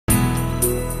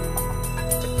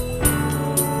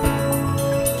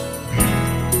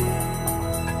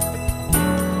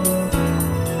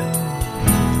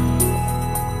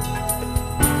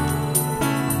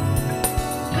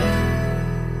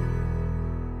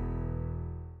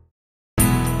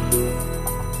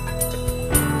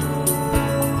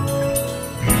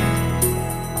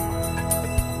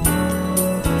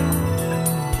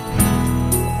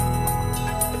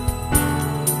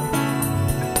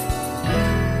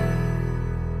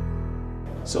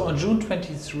So on June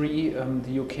 23,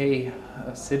 the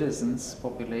UK citizens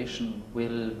population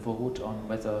will vote on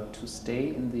whether to stay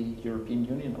in the European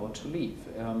Union or to leave.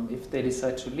 If they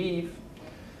decide to leave,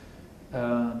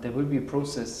 there will be a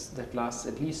process that lasts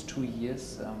at least 2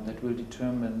 years that will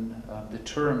determine the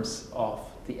terms of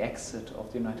the exit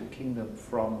of the United Kingdom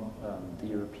from the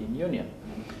European Union.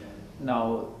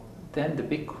 Now, then the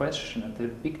big question and the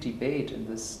big debate in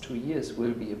this 2 years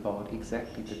will be about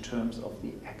exactly the terms of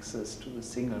the access to the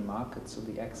single market, so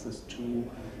the access to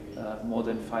more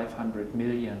than 500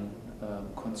 million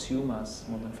consumers,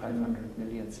 more than 500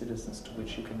 million citizens to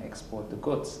which you can export the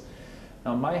goods.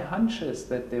 Now, my hunch is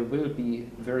that there will be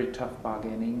very tough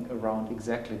bargaining around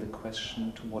exactly the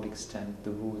question to what extent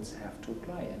the rules have to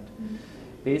apply. And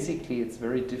basically, it's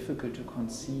very difficult to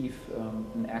conceive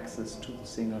an access to the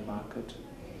single market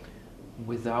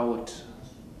without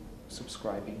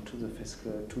subscribing to the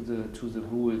fiscal, to the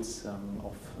rules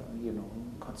of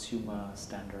consumer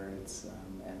standards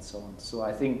and so on. So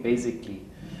I think basically,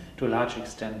 to a large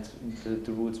extent,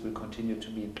 the rules will continue to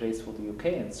be in place for the UK,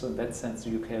 and so in that sense,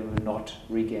 the UK will not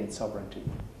regain sovereignty.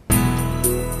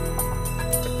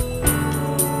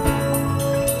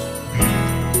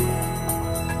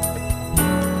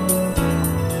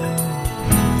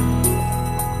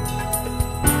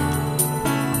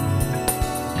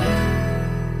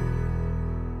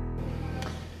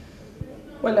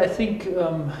 Well, I think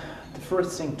the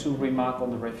first thing to remark on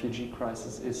the refugee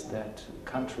crisis is that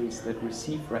countries that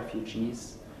receive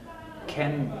refugees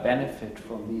can benefit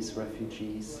from these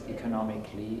refugees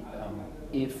economically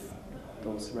if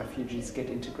those refugees get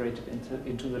integrated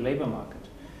into the labor market.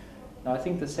 Now, I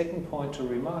think the second point to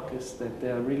remark is that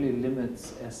there are really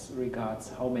limits as regards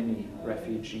how many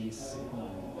refugees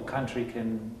a country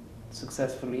can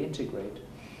successfully integrate.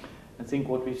 I think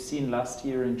what we've seen last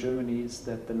year in Germany is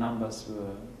that the numbers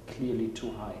were clearly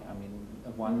too high. I mean,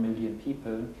 1 million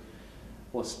people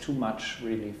was too much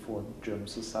really for German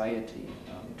society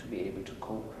to be able to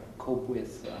cope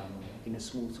with in a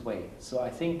smooth way. So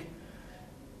I think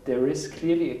there is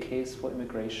clearly a case for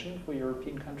immigration for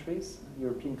European countries.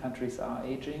 European countries are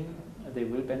aging, they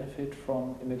will benefit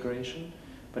from immigration,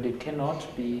 but it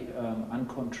cannot be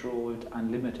uncontrolled,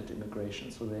 unlimited immigration.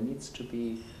 So there needs to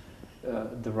be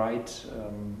the right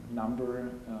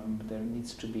number. There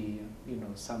needs to be,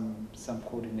 some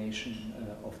coordination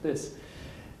of this.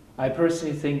 I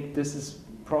personally think this is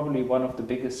probably one of the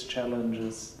biggest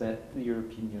challenges that the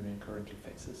European Union currently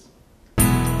faces.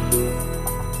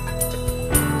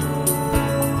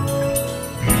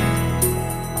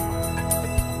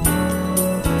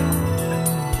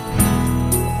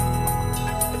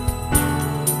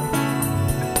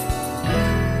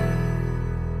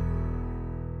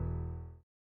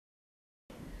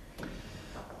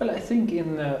 Well, I think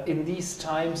in these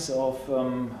times of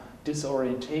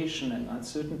disorientation and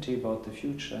uncertainty about the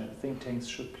future, think tanks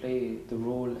should play the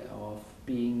role of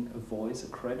being a voice, a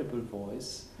credible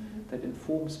voice that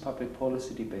informs public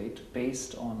policy debate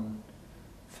based on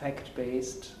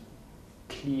fact-based,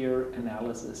 clear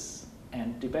analysis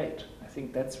and debate. I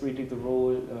think that's really the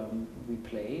role we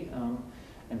play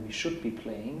and we should be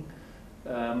playing.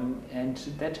 And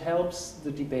that helps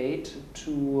the debate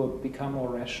to become more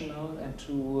rational and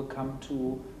to come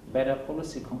to better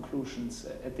policy conclusions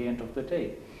at the end of the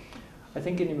day. I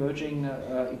think in emerging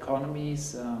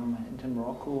economies and in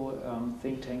Morocco,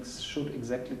 think tanks should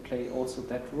exactly play also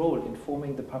that role,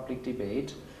 informing the public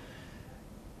debate.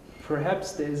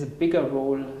 Perhaps there is a bigger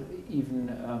role even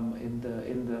in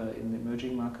the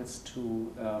emerging markets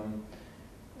to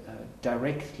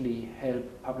directly help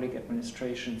public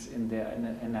administrations in their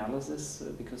analysis,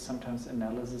 because sometimes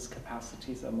analysis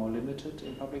capacities are more limited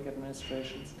in public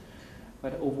administrations.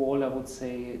 But overall, I would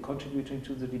say contributing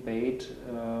to the debate,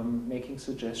 making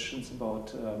suggestions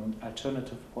about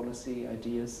alternative policy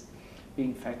ideas,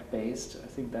 being fact-based, I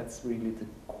think that's really the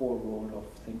core role of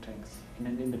think tanks in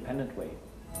an independent way.